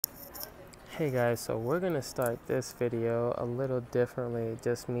Hey guys, so we're gonna start this video a little differently,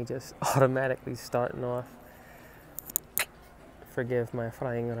 just automatically starting off. Forgive my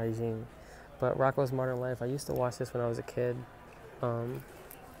flying regime. But Rocko's Modern Life, I used to watch this when I was a kid. And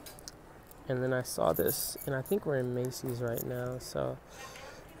then I saw this, and I think we're in Macy's right now, so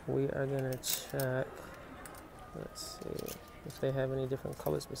we are gonna check, let's see, if they have any different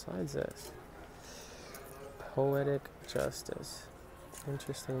colors besides this. Poetic Justice.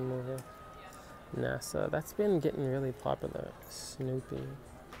 Interesting movie. NASA, that's been getting really popular. Snoopy.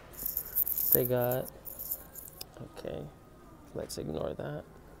 They got, okay, let's ignore that.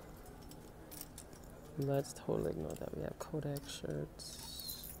 Let's totally ignore that. We have Kodak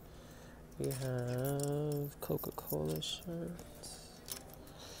shirts. We have Coca-Cola shirts.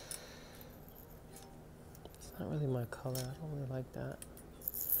 It's not really my color. I don't really like that.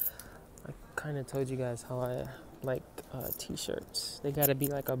 I kind of told you guys how I like t-shirts. They gotta be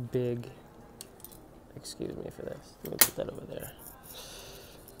like a big, excuse me for this. Let me put that over there.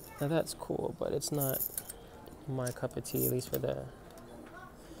 Now that's cool, but it's not my cup of tea, at least for the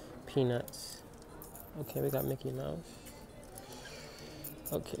peanuts. Okay, we got Mickey Mouse.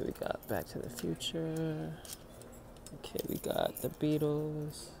 Okay, we got Back to the Future. Okay, we got the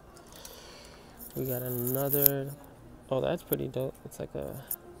Beatles. We got another, oh, that's pretty dope. It's like a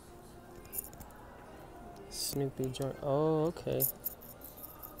Snoopy joint. Oh, okay.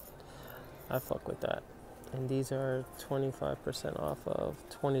 I fuck with that. And these are 25% off of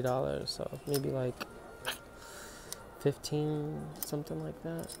 $20, so maybe like 15, something like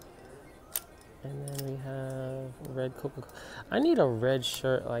that. And then we have red Coca-Cola. I need a red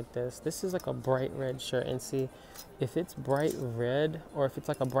shirt like this. This is like a bright red shirt, and see, if it's bright red or if it's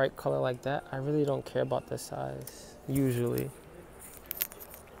like a bright color like that, I really don't care about the size, usually.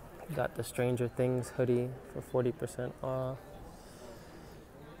 Got the Stranger Things hoodie for 40% off.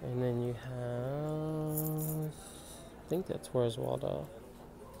 And then you have, I think that's Where's Waldo.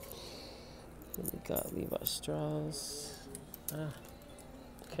 Then we got Levi Strauss.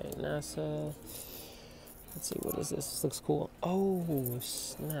 Okay, NASA. Let's see, what is this? This looks cool. Oh,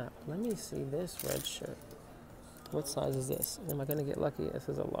 snap. Let me see this red shirt. What size is this? Am I gonna get lucky? This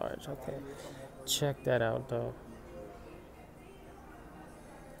is a large. Okay. Check that out, though.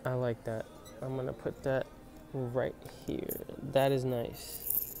 I like that. I'm gonna put that right here. That is nice.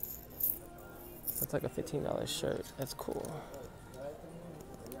 That's like a $15 shirt. That's cool.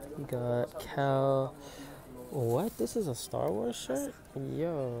 We got Cal. What? This is a Star Wars shirt?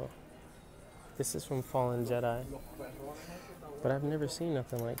 Yo. This is from Fallen Jedi. But I've never seen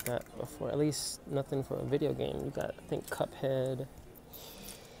nothing like that before. At least nothing for a video game. You got, I think, Cuphead.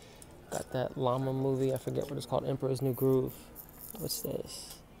 Got that llama movie. I forget what it's called. Emperor's New Groove. What's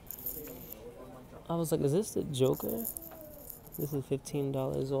this? I was like, is this the Joker? This is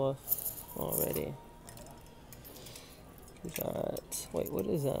 $15 off already. We got, wait, what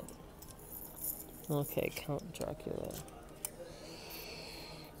is that? Okay, Count Dracula.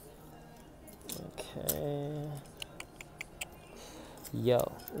 Okay.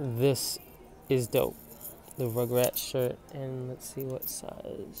 Yo, this is dope. The Rugrats shirt, and let's see what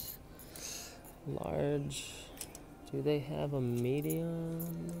size. Large. Do they have a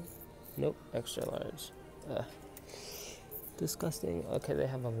medium? Nope, extra large. Disgusting. Okay, they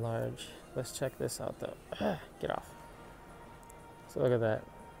have a large. Let's check this out though. Get off. So look at that.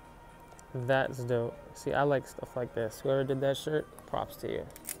 That's dope. See, I like stuff like this. Whoever did that shirt, props to you.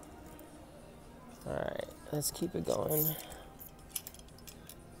 Alright, let's keep it going.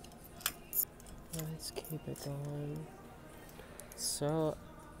 Let's keep it going. So,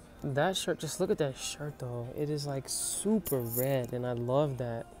 that shirt, just look at that shirt though. It is like super red, and I love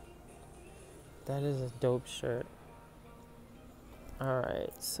that. That is a dope shirt.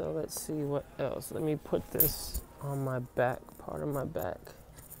 Alright, so let's see what else. Let me put this on my back, part of my back.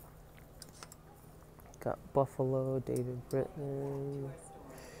 Got Buffalo, David Britton.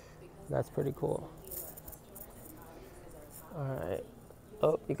 That's pretty cool. Alright.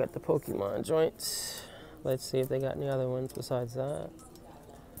 Oh, you got the Pokemon joints. Let's see if they got any other ones besides that.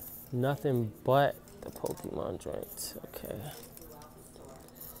 Nothing but the Pokemon joints. Okay.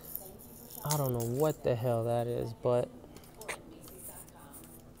 I don't know what the hell that is, but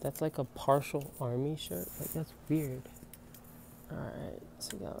that's like a partial army shirt. Like, that's weird. Alright,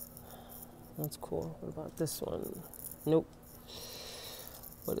 so we got, that's cool. What about this one? Nope.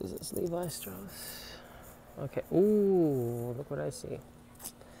 What is this? Levi Strauss. Okay. Ooh, look what I see.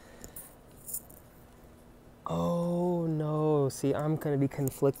 Oh no. See, I'm gonna be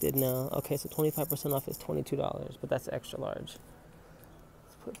conflicted now. Okay, so 25% off is $22, but that's extra large.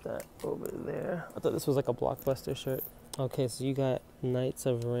 Let's put that over there. I thought this was like a Blockbuster shirt. Okay, so you got Knights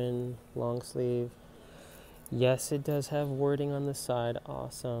of Ren long sleeve. Yes, it does have wording on the side.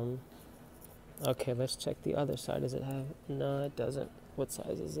 Awesome. Okay, let's check the other side. Does it have? No, it doesn't. What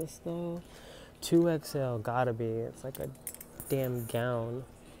size is this though? 2XL, gotta be. It's like a damn gown.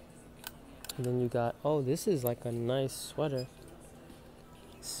 And then you got, oh, this is like a nice sweater.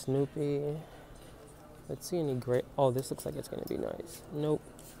 Snoopy. Let's see any great, oh, this looks like it's gonna be nice. Nope,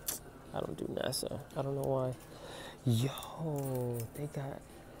 I don't do NASA. I don't know why. Yo, they got,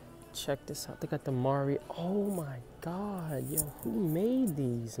 check this out. They got the Mari, oh my God. Yo, who made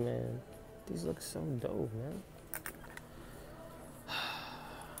these, man? These look so dope, man.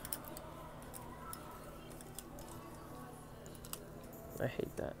 I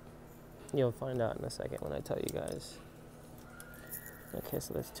hate that. You'll find out in a second when I tell you guys. Okay,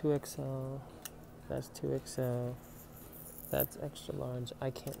 so that's 2XL. That's 2XL. That's extra large. I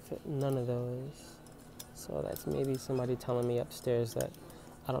can't fit none of those. So that's maybe somebody telling me upstairs that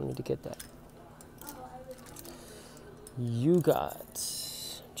I don't need to get that. You got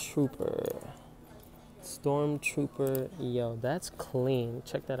Trooper. Stormtrooper. Yo, that's clean.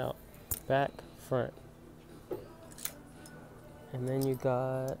 Check that out. Back, front. And then you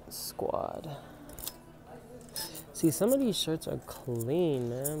got Squad. See, some of these shirts are clean,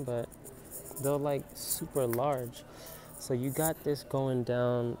 man, but they're like super large. So you got this going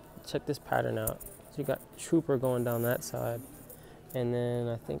down. Check this pattern out. So you got Trooper going down that side. And then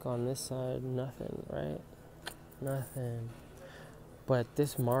I think on this side, nothing, right? Nothing. But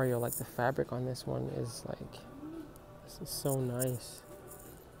this Mario, like the fabric on this one is like, this is so nice.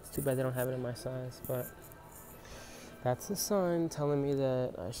 It's too bad they don't have it in my size, but that's the sign telling me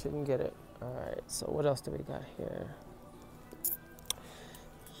that I shouldn't get it. All right, so what else do we got here?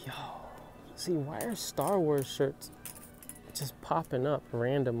 Yo, see, why are Star Wars shirts just popping up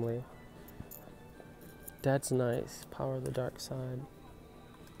randomly? That's nice. Power of the Dark Side.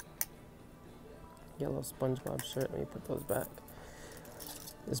 Yellow SpongeBob shirt. Let me put those back.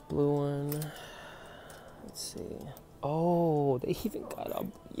 This blue one. Let's see. Oh, they even got a...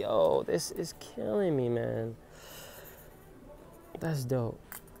 Yo, this is killing me, man. That's dope.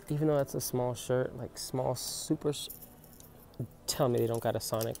 Even though that's a small shirt, like small super... Tell me they don't got a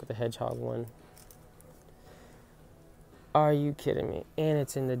Sonic with the Hedgehog one. Are you kidding me? And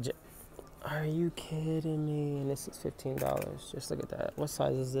it's in the... Are you kidding me? And this is $15. Just look at that. What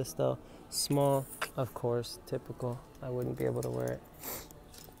size is this though? Small, of course, typical. I wouldn't be able to wear it.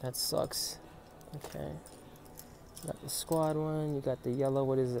 That sucks. Okay. You got the Squad one. You got the yellow.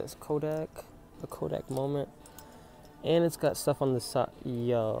 What is this? Kodak. The Kodak Moment. And it's got stuff on the side.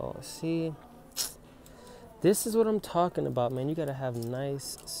 Yo, see? This is what I'm talking about, man. You gotta have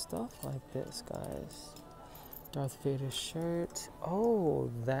nice stuff like this, guys. Darth Vader shirt. Oh,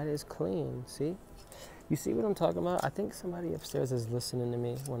 that is clean. See? You see what I'm talking about? I think somebody upstairs is listening to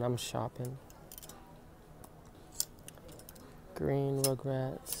me when I'm shopping. Green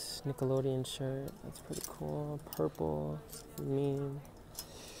Rugrats Nickelodeon shirt. That's pretty cool. Purple. Meme.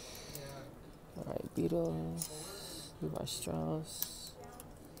 Alright, Beatles. Levi Strauss.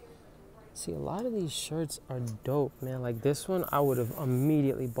 See, a lot of these shirts are dope, man. Like this one, I would have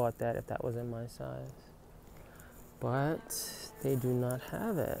immediately bought that if that was in my size. But they do not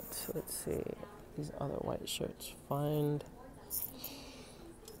have it. Let's see. These other white shirts. Find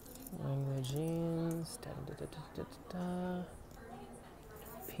Wrangler jeans.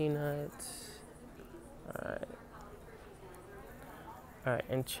 Peanuts. Alright. Alright,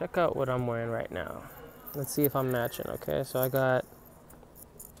 and check out what I'm wearing right now. Let's see if I'm matching, okay? So I got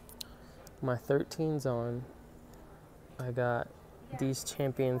my 13s on. I got these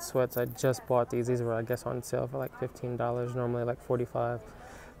Champion sweats. I just bought these. These were, I guess, on sale for like $15. Normally like $45.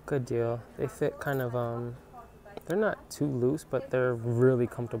 Good deal. They fit kind of, they're not too loose, but they're really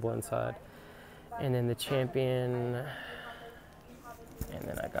comfortable inside. And then the Champion, and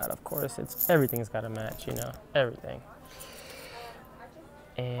then I got, of course, it's everything's got to match, you know, everything.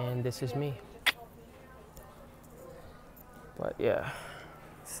 And this is me. But yeah,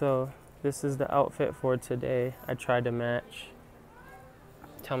 so this is the outfit for today. I tried to match.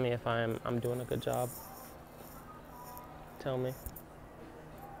 Tell me if I'm doing a good job. Tell me.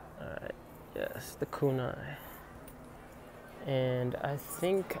 Alright, yes, the kunai. And I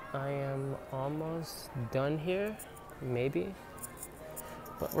think I am almost done here, maybe.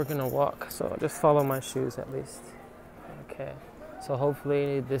 But we're gonna walk, so just follow my shoes at least. Okay, so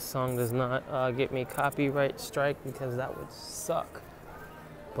hopefully this song does not get me copyright strike because that would suck.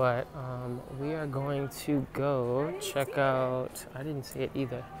 But we are going to go check out, I didn't see it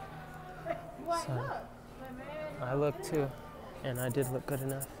either. So I look too, and I did look good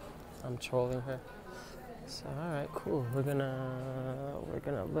enough. I'm trolling her. So all right, cool. We're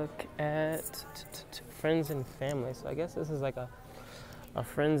gonna look at friends and family. So I guess this is like a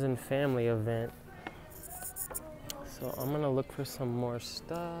friends and family event. So I'm gonna look for some more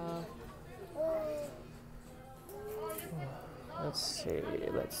stuff. Let's see.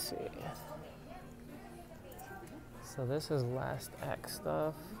 So this is last act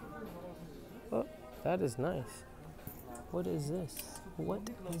stuff. Oh, that is nice. What is this? What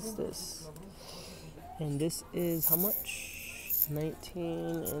is this? And this is how much?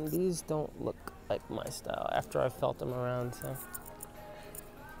 19, and these don't look like my style after I felt them around, so.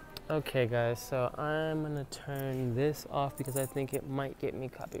 Okay guys, so I'm gonna turn this off because I think it might get me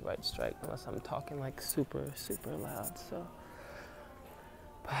copyright strike unless I'm talking like super loud, so.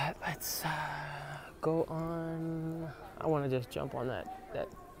 But let's go on. I wanna just jump on that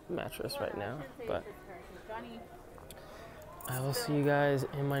mattress right now, but I will see you guys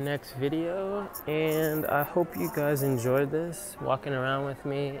in my next video, and I hope you guys enjoyed this, walking around with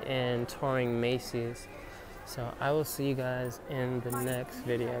me and touring Macy's. So I will see you guys in the next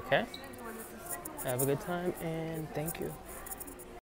video, okay? Have a good time, and thank you.